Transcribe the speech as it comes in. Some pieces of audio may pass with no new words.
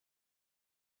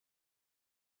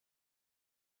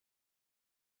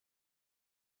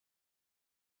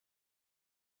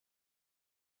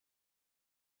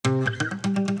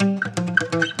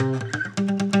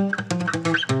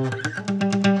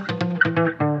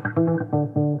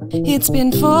It's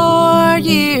been 4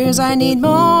 years, I need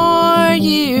more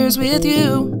years with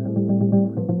you.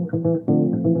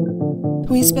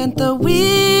 We spent the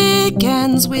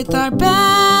weekends with our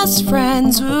best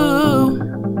friends, ooh.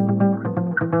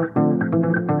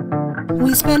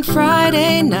 We spent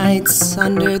Friday nights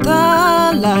under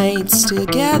the lights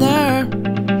together.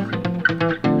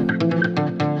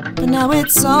 But now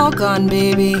it's all gone,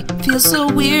 baby. Feels so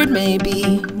weird,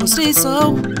 maybe we'll stay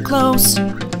so close.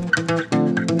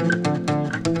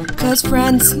 'Cause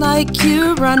friends like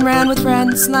you run round with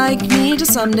friends like me.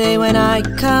 Just someday when I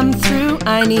come through,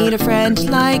 I need a friend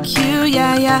like you,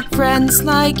 yeah, yeah. Friends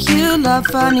like you love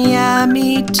fun, yeah.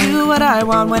 Me do what I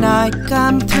want when I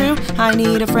come through. I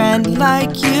need a friend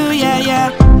like you, yeah, yeah.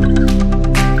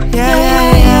 Yeah,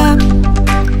 yeah, yeah.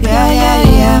 Yeah, yeah,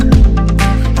 yeah.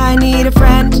 I need a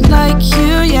friend like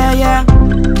you, yeah, yeah.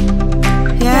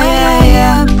 Yeah, yeah,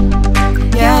 yeah.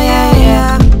 Yeah, yeah,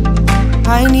 yeah.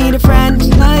 I need a friend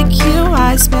like you.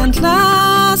 I spent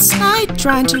last night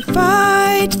trying to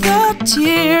fight the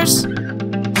tears.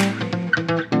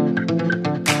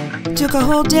 Took a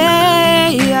whole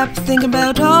day up thinking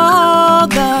about all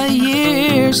the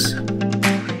years.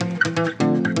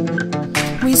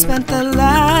 We spent the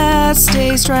last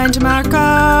days trying to mark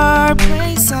our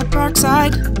place at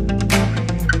Parkside.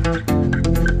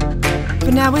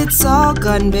 But now it's all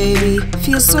gone, baby.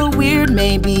 Feels so weird,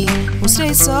 maybe we'll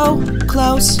stay so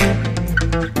close.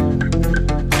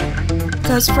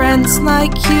 'Cause friends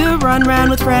like you run round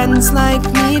with friends like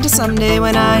me. Just someday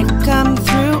when I come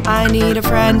through, I need a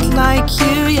friend like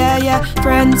you, yeah, yeah.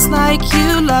 Friends like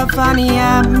you love fun,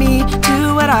 yeah. Me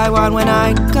do what I want when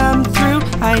I come through.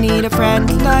 I need a friend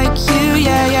like you,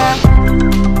 yeah, yeah.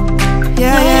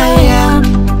 Yeah, yeah, yeah.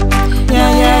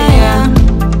 Yeah, yeah, yeah.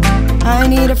 I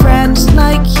need a friend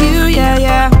like you, yeah,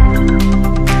 yeah.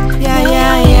 Yeah,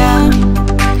 yeah, yeah.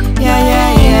 Yeah,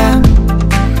 yeah, yeah.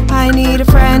 I need a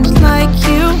friend like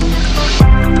you.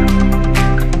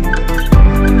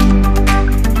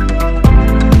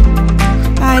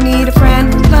 I need a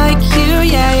friend like you,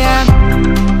 yeah, yeah.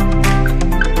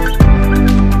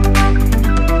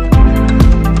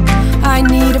 I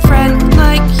need a friend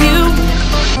like you.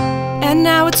 And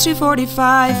now it's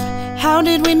 2:45. How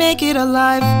did we make it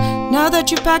alive? Now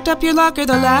that you packed up your locker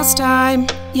the last time,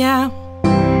 yeah.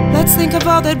 Let's think of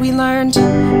all that we learned.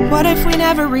 What if we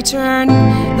never return?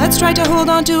 Let's try to hold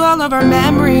on to all of our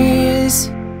memories.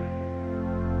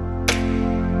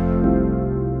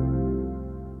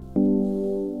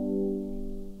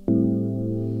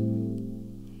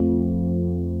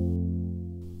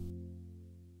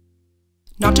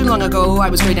 Not too long ago, I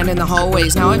was grading in the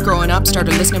hallways. Now I've grown up,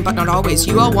 started listening, but not always.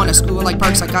 You all want a school like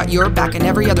Parkside, got your back, and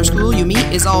every other school you meet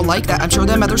is all like that. I'm sure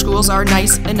them other schools are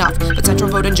nice enough, but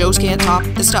Central Vote and Joe's can't top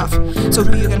the stuff. So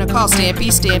who you gonna call? Stampy,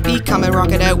 Stampy, come and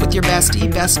rock it out with your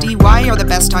bestie, bestie. Why are the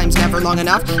best times never long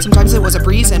enough? Sometimes it was a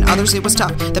breeze and others it was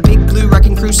tough. The big blue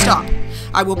wrecking crew stop.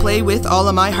 I will play with all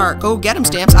of my heart. Go get 'em,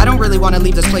 Stamps. I don't really want to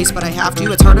leave this place, but I have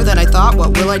to. It's harder than I thought.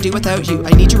 What will I do without you?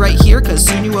 I need you right here, 'cause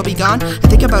soon you will be gone. I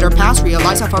think about our past,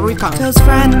 realize how far we've come. 'Cause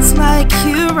friends like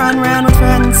you run round with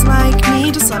friends like me.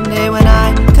 Just someday when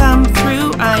I come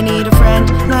through, I need a friend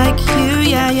like you,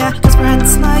 yeah, yeah. 'Cause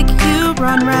friends like you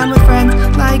run round with friends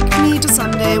like me. Just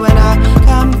someday when I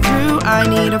come